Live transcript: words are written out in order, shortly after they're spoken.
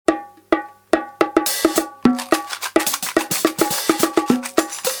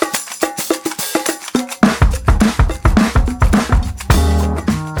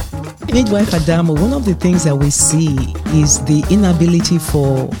Midwife Adamo, one of the things that we see is the inability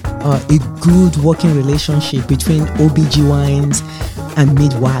for a good working relationship between OBGYNs and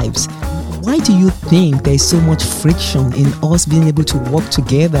midwives. Why do you think there is so much friction in us being able to work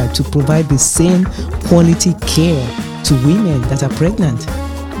together to provide the same quality care to women that are pregnant?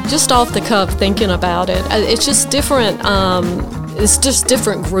 Just off the cuff thinking about it, it's just different. It's just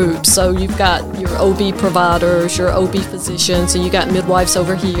different groups. So you've got your OB providers, your OB physicians, and you got midwives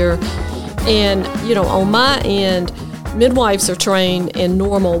over here. And, on my end, midwives are trained in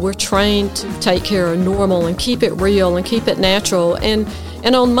normal. We're trained to take care of normal and keep it real and keep it natural. And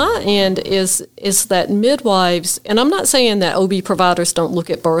on my end is that midwives, and I'm not saying that OB providers don't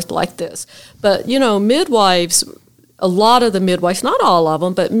look at birth like this, but, midwives, a lot of the midwives, not all of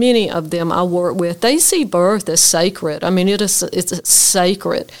them, but many of them I work with, they see birth as sacred. I mean, it's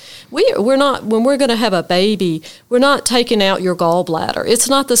sacred. We're not, when we're going to have a baby, we're not taking out your gallbladder. It's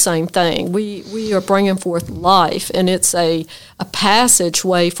not the same thing. We are bringing forth life, and it's a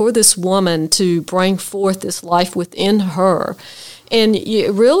passageway for this woman to bring forth this life within her. And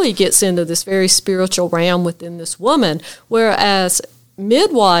it really gets into this very spiritual realm within this woman, whereas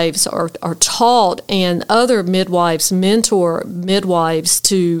midwives are taught, and other midwives mentor midwives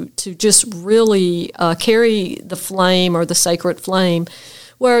to just really carry the flame or the sacred flame.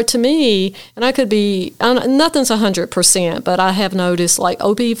 Where to me, and I could be, nothing's 100%, but I have noticed, like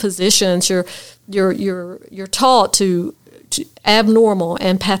OB physicians, you're taught to abnormal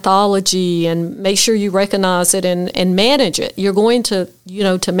and pathology, and make sure you recognize it and manage it. You're going to,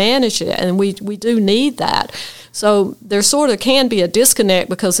 to manage it, and we do need that. So there sort of can be a disconnect,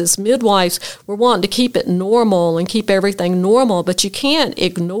 because as midwives, we're wanting to keep it normal and keep everything normal, but you can't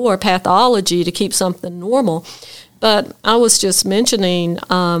ignore pathology to keep something normal. But I was just mentioning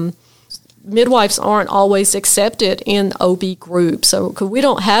midwives aren't always accepted in OB groups, so we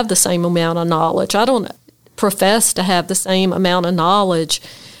don't have the same amount of knowledge. I don't profess to have the same amount of knowledge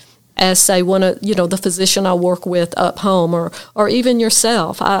as, say, one of the physician I work with up home, or even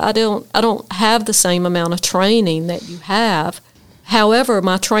yourself. I don't have the same amount of training that you have. However,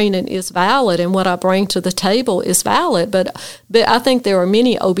 my training is valid, and what I bring to the table is valid. But I think there are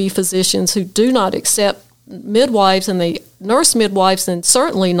many OB physicians who do not accept midwives, and the nurse midwives, and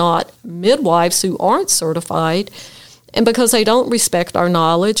certainly not midwives who aren't certified, and because they don't respect our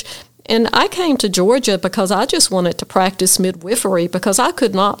knowledge. And I came to Georgia because I just wanted to practice midwifery, because I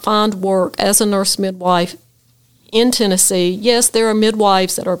could not find work as a nurse midwife in Tennessee. Yes, there are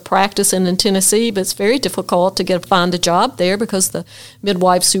midwives that are practicing in Tennessee, but it's very difficult to find a job there, because the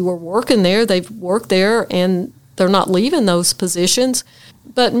midwives who are working there, they've worked there and they're not leaving those positions.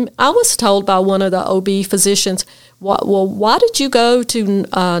 But I was told by one of the OB physicians, well, why did you go to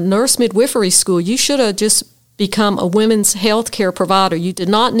nurse midwifery school? You should have just become a women's health care provider. You did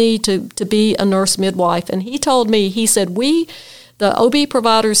not need to be a nurse midwife. And he told me, he said, the OB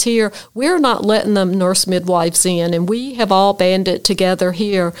providers here, we're not letting them nurse midwives in, and we have all banded together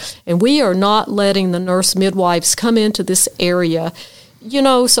here, and we are not letting the nurse midwives come into this area.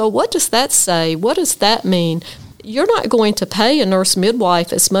 So what does that say? What does that mean? You're not going to pay a nurse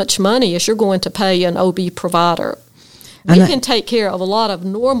midwife as much money as you're going to pay an OB provider. We can take care of a lot of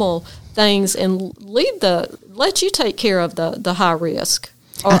normal things and let you take care of the high risk,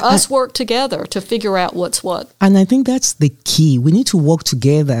 or us work together to figure out what's what. And I think that's the key. We need to work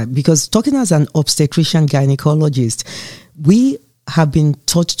together, because talking as an obstetrician gynecologist, we have been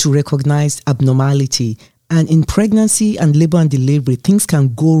taught to recognize abnormality. And in pregnancy and labor and delivery, things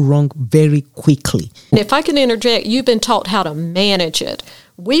can go wrong very quickly. And if I can interject, you've been taught how to manage it.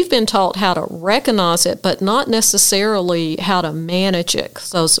 We've been taught how to recognize it, but not necessarily how to manage it.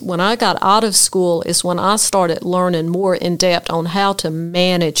 So when I got out of school is when I started learning more in depth on how to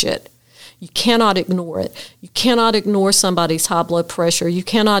manage it. You cannot ignore it. You cannot ignore somebody's high blood pressure. You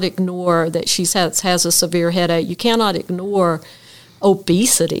cannot ignore that she has a severe headache. You cannot ignore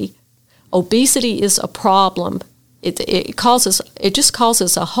obesity. Obesity is a problem. It just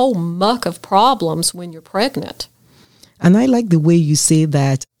causes a whole muck of problems when you're pregnant. And I like the way you say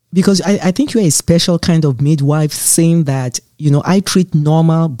that, because I think you're a special kind of midwife, saying that, I treat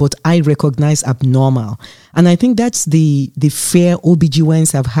normal, but I recognize abnormal. And I think that's the fear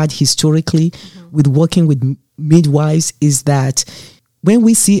OBGYNs have had historically with working with midwives, is that when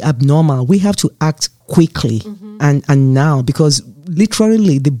we see abnormal, we have to act quickly and now, because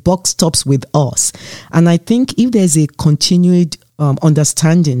literally the buck stops with us. And I think if there's a continued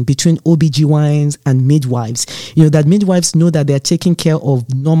understanding between OBGYNs and midwives, that midwives know that they're taking care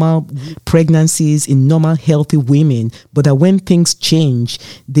of normal pregnancies in normal healthy women, but that when things change,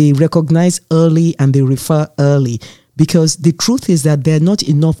 they recognize early and they refer early. Because the truth is that there are not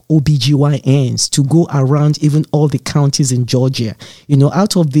enough OBGYNs to go around even all the counties in Georgia.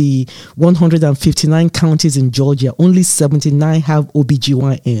 Out of the 159 counties in Georgia, only 79 have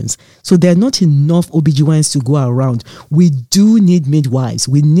OBGYNs. So there are not enough OBGYNs to go around. We do need midwives.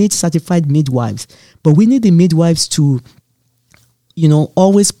 We need certified midwives. But we need the midwives to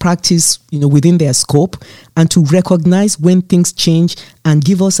always practice, within their scope, and to recognize when things change and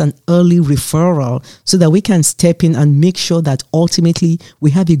give us an early referral so that we can step in and make sure that ultimately we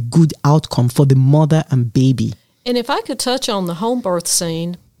have a good outcome for the mother and baby. And if I could touch on the home birth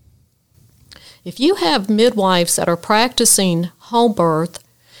scene, if you have midwives that are practicing home birth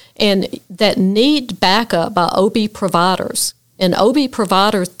and that need backup by OB providers, and OB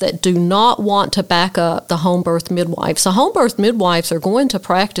providers that do not want to back up the home birth midwives. So home birth midwives are going to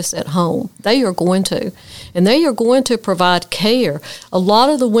practice at home. They are going to. And they are going to provide care. A lot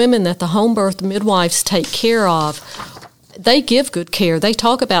of the women that the home birth midwives take care of, they give good care. They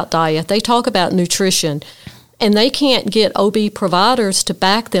talk about diet. They talk about nutrition. And they can't get OB providers to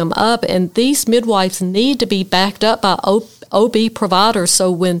back them up. And these midwives need to be backed up by OB providers.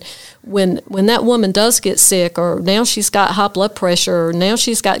 So when that woman does get sick, or now she's got high blood pressure, or now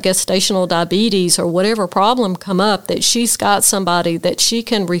she's got gestational diabetes, or whatever problem come up, that she's got somebody that she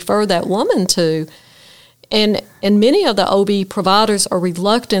can refer that woman to. And many of the OB providers are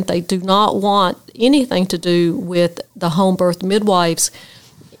reluctant. They do not want anything to do with the home birth midwives,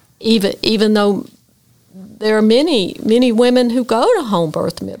 even though there are many women who go to home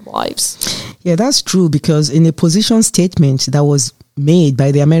birth midwives. Yeah, that's true, because in a position statement that was made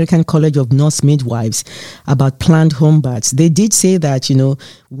by the American College of Nurse Midwives about planned home births, they did say that,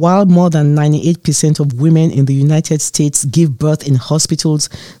 while more than 98% of women in the United States give birth in hospitals,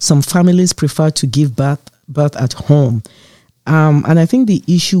 some families prefer to give birth at home. And I think the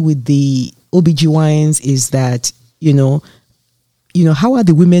issue with the OBGYNs is that, how are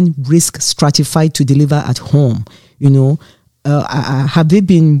the women risk stratified to deliver at home? Have they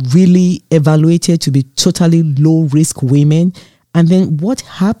been really evaluated to be totally low risk women? And then what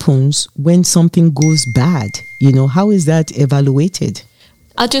happens when something goes bad? How is that evaluated?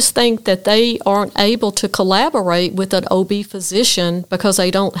 I just think that they aren't able to collaborate with an OB physician because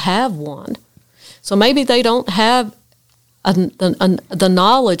they don't have one. So maybe they don't have the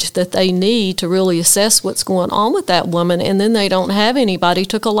knowledge that they need to really assess what's going on with that woman, and then they don't have anybody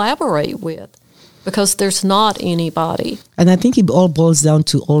to collaborate with because there's not anybody. And I think it all boils down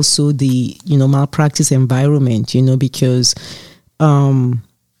to also the, malpractice environment, because,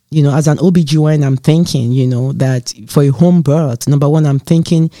 as an OBGYN, I'm thinking, that for a home birth, number one, I'm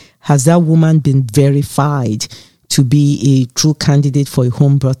thinking, has that woman been verified to be a true candidate for a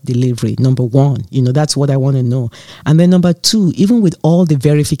home birth delivery? Number one, that's what I want to know. And then number two, even with all the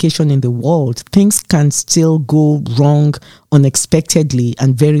verification in the world, things can still go wrong unexpectedly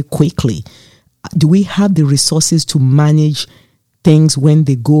and very quickly. Do we have the resources to manage things when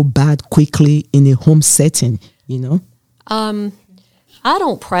they go bad quickly in a home setting, I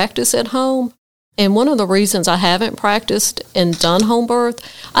don't practice at home. And one of the reasons I haven't practiced and done home birth,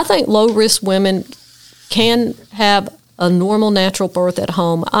 I think low-risk women can have a normal natural birth at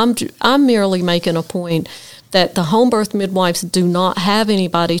home. I'm merely making a point that the home birth midwives do not have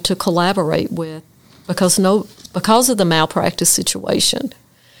anybody to collaborate with because of the malpractice situation.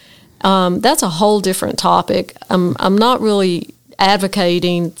 That's a whole different topic. I'm not really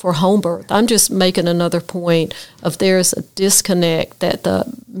advocating for home birth. I'm just making another point of there's a disconnect that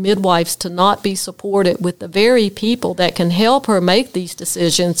the midwives to not be supported with the very people that can help her make these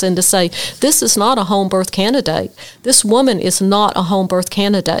decisions, and to say, this is not a home birth candidate. This woman is not a home birth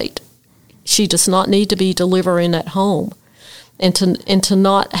candidate. She does not need to be delivering at home. And to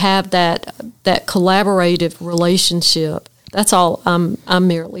not have that collaborative relationship. That's all I'm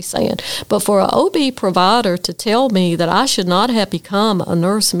merely saying. But for an OB provider to tell me that I should not have become a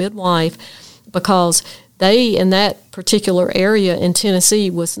nurse midwife because they, in that particular area in Tennessee,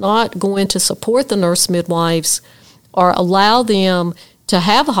 was not going to support the nurse midwives or allow them to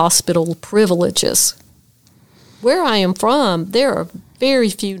have hospital privileges. Where I am from, there are very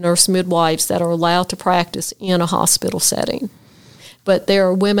few nurse midwives that are allowed to practice in a hospital setting. But there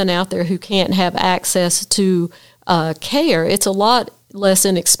are women out there who can't have access to care. It's a lot less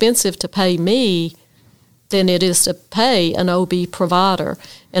inexpensive to pay me than it is to pay an OB provider.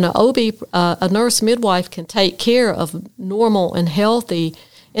 And a nurse midwife can take care of normal and healthy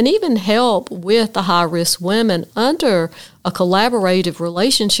and even help with the high-risk women under a collaborative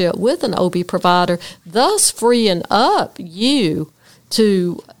relationship with an OB provider, thus freeing up you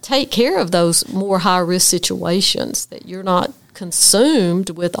to take care of those more high-risk situations, that you're not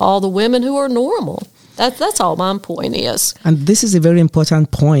consumed with all the women who are normal. That's all my point is. And this is a very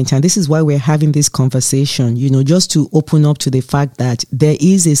important point, and this is why we're having this conversation, just to open up to the fact that there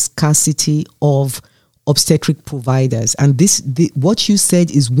is a scarcity of obstetric providers. And what you said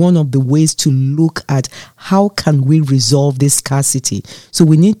is one of the ways to look at how can we resolve this scarcity. So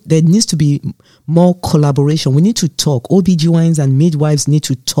there needs to be more collaboration. We need to talk. OBGYNs and midwives need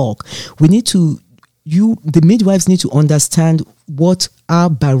to talk. The midwives need to understand what our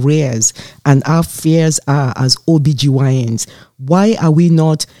barriers and our fears are as OBGYNs. Why are we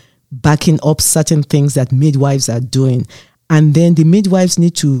not backing up certain things that midwives are doing? And then the midwives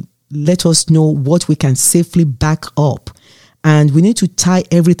need to let us know what we can safely back up. And we need to tie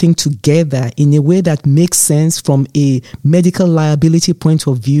everything together in a way that makes sense from a medical liability point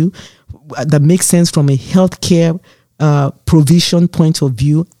of view, that makes sense from a healthcare provision point of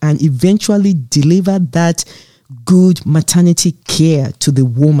view, and eventually deliver that good maternity care to the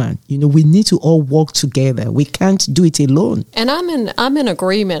woman. We need to all work together. We can't do it alone. And I'm in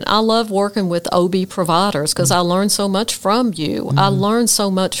agreement. I love working with OB providers because I learn so much from you. Mm-hmm. I learn so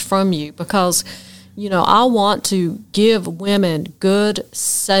much from you because, I want to give women good,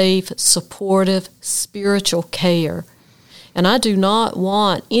 safe, supportive, spiritual care. And I do not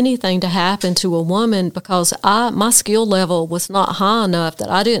want anything to happen to a woman because my skill level was not high enough that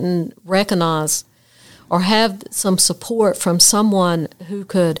I didn't recognize or have some support from someone who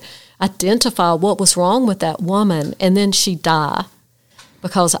could identify what was wrong with that woman, and then she die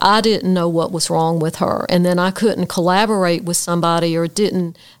because I didn't know what was wrong with her. And then I couldn't collaborate with somebody or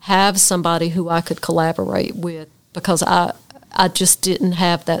didn't have somebody who I could collaborate with because I just didn't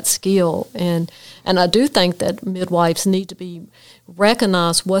have that skill. And I do think that midwives need to be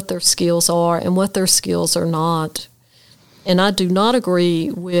recognize what their skills are and what their skills are not. And I do not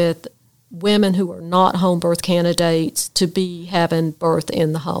agree with women who are not home birth candidates to be having birth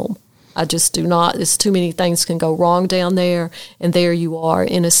in the home. I just do not. There's too many things can go wrong down there, and there you are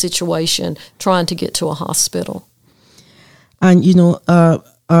in a situation trying to get to a hospital. And,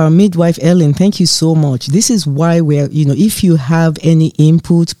 Midwife Ellen, thank you so much. This is why if you have any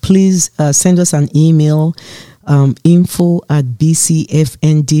input, please send us an email,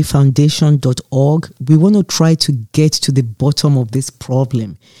 info@bcfndfoundation.org. We want to try to get to the bottom of this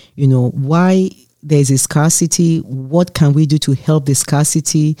problem. Why there's a scarcity, what can we do to help the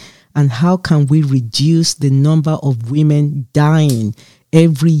scarcity, and how can we reduce the number of women dying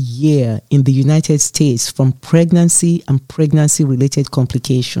every year in the United States from pregnancy and pregnancy-related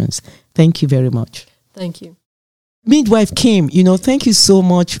complications. Thank you very much. Thank you. Midwife Kim, thank you so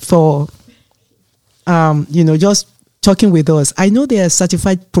much for, just talking with us. I know there are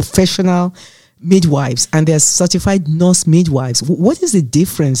certified professional midwives and there are certified nurse midwives. What is the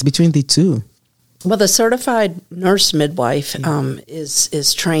difference between the two? Well, the certified nurse midwife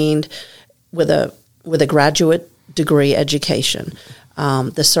is trained with a graduate degree education.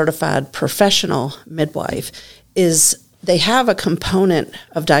 The certified professional midwife they have a component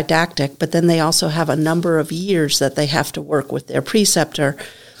of didactic, but then they also have a number of years that they have to work with their preceptor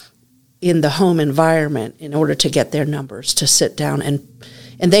in the home environment in order to get their numbers to sit down. And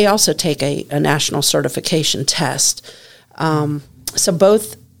they also take a national certification test. So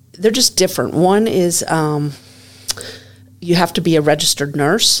both, they're just different. One is you have to be a registered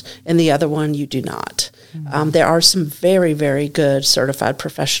nurse, and the other one you do not. There are some very, very good certified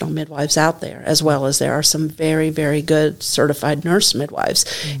professional midwives out there, as well as there are some very, very good certified nurse midwives.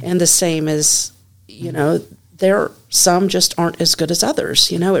 And the same as, some just aren't as good as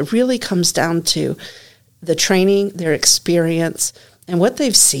others. It really comes down to the training, their experience, and what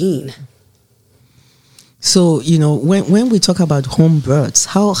they've seen. So, when we talk about home births,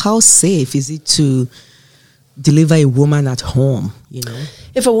 how safe is it to deliver a woman at home,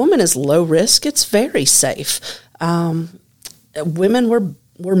 If a woman is low risk, it's very safe. Women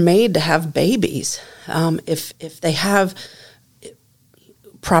were made to have babies. If they have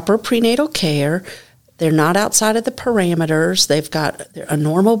proper prenatal care, they're not outside of the parameters, they've got a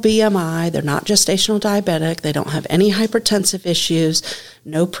normal BMI, they're not gestational diabetic, they don't have any hypertensive issues,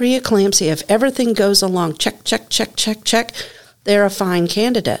 no preeclampsia. If everything goes along, check, check, check, check, check, they're a fine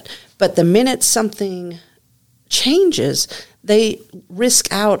candidate. But the minute something changes, they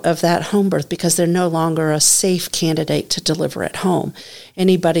risk out of that home birth because they're no longer a safe candidate to deliver at home.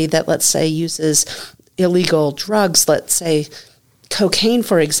 Anybody that, let's say, uses illegal drugs, let's say cocaine,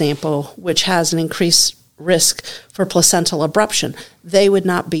 for example, which has an increased risk for placental abruption, they would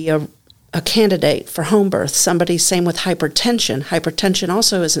not be a candidate for home birth. Same with hypertension. Hypertension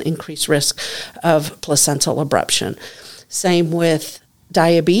also is an increased risk of placental abruption. Same with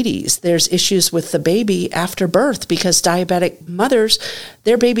diabetes. There's issues with the baby after birth because diabetic mothers,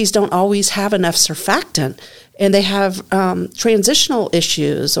 their babies don't always have enough surfactant, and they have transitional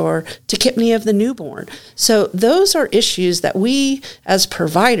issues or tachypnea of the newborn. So those are issues that we as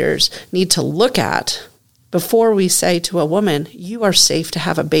providers need to look at before we say to a woman, you are safe to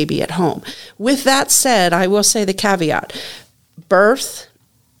have a baby at home. With that said, I will say the caveat, birth,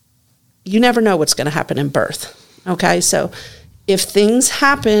 you never know what's going to happen in birth. Okay, so if things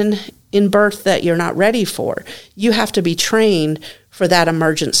happen in birth that you're not ready for, you have to be trained for that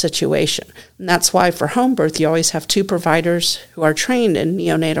emergent situation. And that's why for home birth, you always have 2 providers who are trained in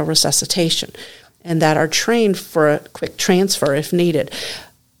neonatal resuscitation and that are trained for a quick transfer if needed.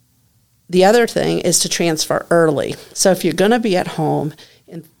 The other thing is to transfer early. So if you're going to be at home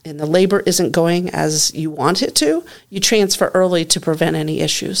and the labor isn't going as you want it to, you transfer early to prevent any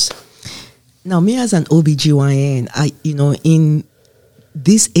issues. Now, me as an OBGYN, in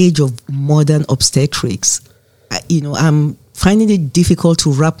this age of modern obstetrics, I'm finding it difficult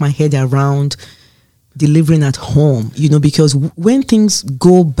to wrap my head around delivering at home, because when things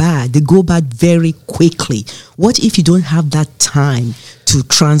go bad, they go bad very quickly. What if you don't have that time to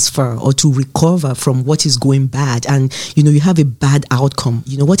transfer or to recover from what is going bad and, you have a bad outcome?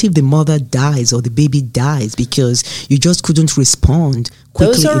 What if the mother dies or the baby dies because you just couldn't respond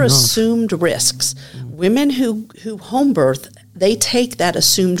quickly Those are enough? assumed risks. Women who home birth, they take that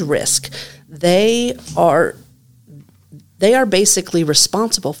assumed risk. They are basically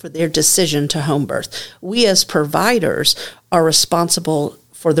responsible for their decision to home birth. We as providers are responsible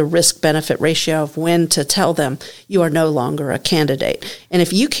for the risk-benefit ratio of when to tell them you are no longer a candidate. And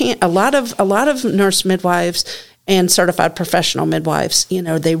if you can't, a lot of nurse midwives and certified professional midwives,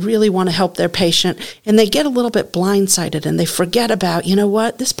 they really want to help their patient, and they get a little bit blindsided and they forget about,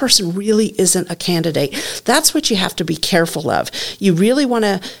 this person really isn't a candidate. That's what you have to be careful of. You really want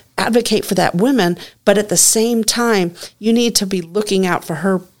to advocate for that woman, but at the same time, you need to be looking out for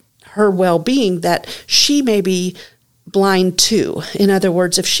her well-being, that she may be blind too. In other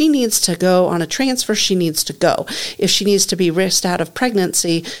words, if she needs to go on a transfer, she needs to go. If she needs to be risked out of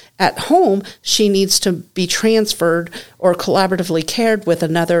pregnancy at home, she needs to be transferred or collaboratively cared with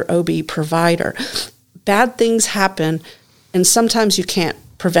another OB provider. Bad things happen, and sometimes you can't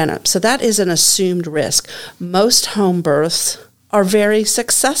prevent them. So that is an assumed risk. Most home births are very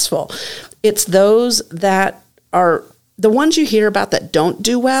successful. It's those that are the ones you hear about that don't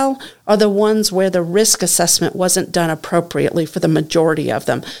do well are the ones where the risk assessment wasn't done appropriately for the majority of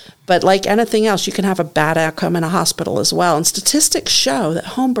them. But like anything else, you can have a bad outcome in a hospital as well. And statistics show that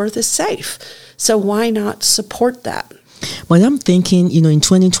home birth is safe. So why not support that? But I'm thinking, in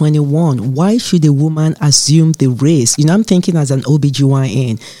 2021, why should a woman assume the risk? I'm thinking as an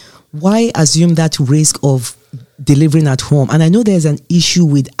OBGYN, why assume that risk of delivering at home? And I know there's an issue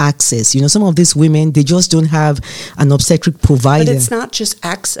with access. Some of these women, they just don't have an obstetric provider. But it's not just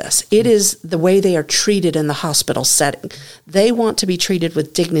access. It is the way they are treated in the hospital setting. They want to be treated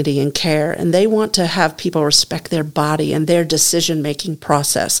with dignity and care, and they want to have people respect their body and their decision-making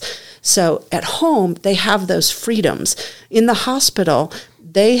process. So at home, they have those freedoms. In the hospital,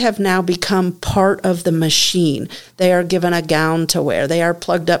 they have now become part of the machine. They are given a gown to wear. They are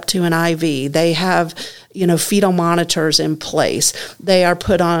plugged up to an IV. They have, fetal monitors in place. They are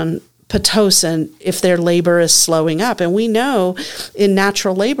put on Pitocin if their labor is slowing up. And we know in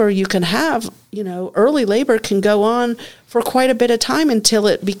natural labor, you can have, early labor can go on for quite a bit of time until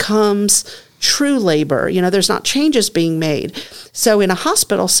it becomes true labor. There's not changes being made. So in a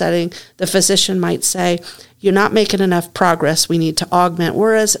hospital setting, the physician might say, you're not making enough progress, we need to augment.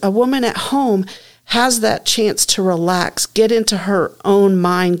 Whereas a woman at home has that chance to relax, get into her own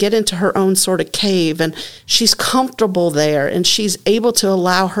mind, get into her own sort of cave, and she's comfortable there, and she's able to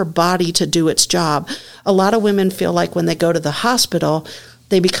allow her body to do its job. A lot of women feel like when they go to the hospital,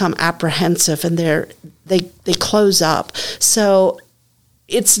 they become apprehensive and they close up. So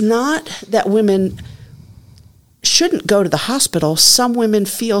it's not that women shouldn't go to the hospital. Some women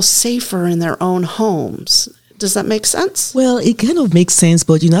feel safer in their own homes. Does that make sense? Well, it kind of makes sense,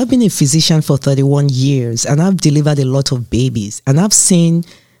 but I've been a physician for 31 years and I've delivered a lot of babies, and I've seen,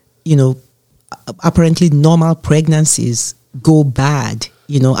 apparently normal pregnancies go bad.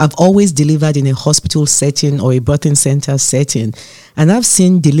 I've always delivered in a hospital setting or a birthing center setting, and I've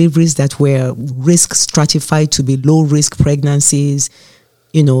seen deliveries that were risk stratified to be low risk pregnancies.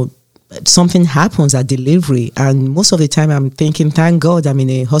 Something happens at delivery, and most of the time I'm thinking, thank God I'm in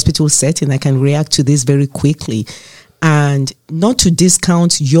a hospital setting, I can react to this very quickly. And not to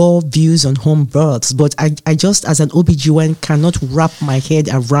discount your views on home births, but I just, as an OBGYN, cannot wrap my head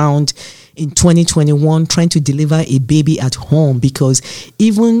around in 2021 trying to deliver a baby at home, because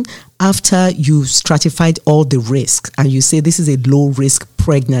even after you stratified all the risks and you say this is a low risk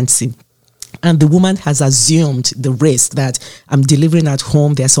pregnancy, and the woman has assumed the risk that I'm delivering at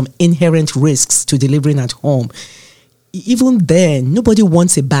home, there are some inherent risks to delivering at home. Even then, nobody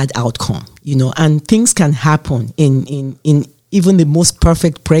wants a bad outcome, and things can happen in even the most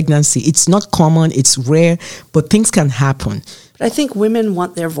perfect pregnancy. It's not common, it's rare, but things can happen. But I think women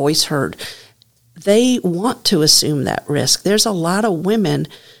want their voice heard. They want to assume that risk. There's a lot of women,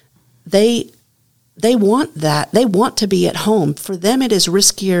 they want that. They want to be at home. For them, it is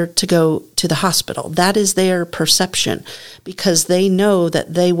riskier to go to the hospital. That is their perception, because they know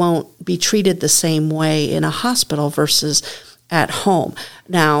that they won't be treated the same way in a hospital versus at home.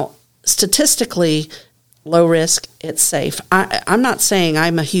 Now, statistically, low risk, it's safe. I'm not saying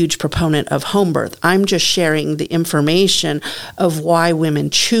I'm a huge proponent of home birth. I'm just sharing the information of why women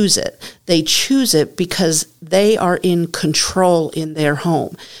choose it. They choose it because they are in control in their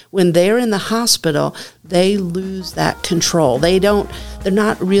home. When they're in the hospital, they lose that control. They're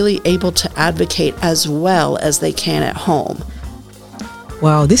not really able to advocate as well as they can at home.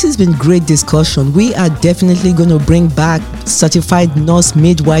 Wow, this has been great discussion. We are definitely going to bring back certified nurse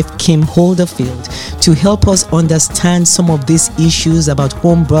midwife Kim Holderfield to help us understand some of these issues about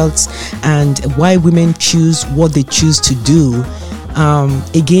home births and why women choose what they choose to do.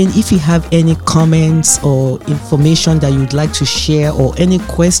 Again, if you have any comments or information that you'd like to share, or any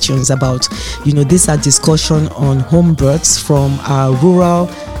questions about, this discussion on home births from our rural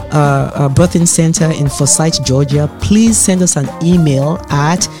birthing center in Forsyth, Georgia, please send us an email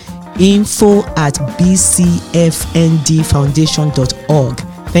at info@bcfndfoundation.org.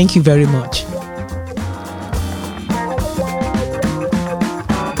 Thank you very much.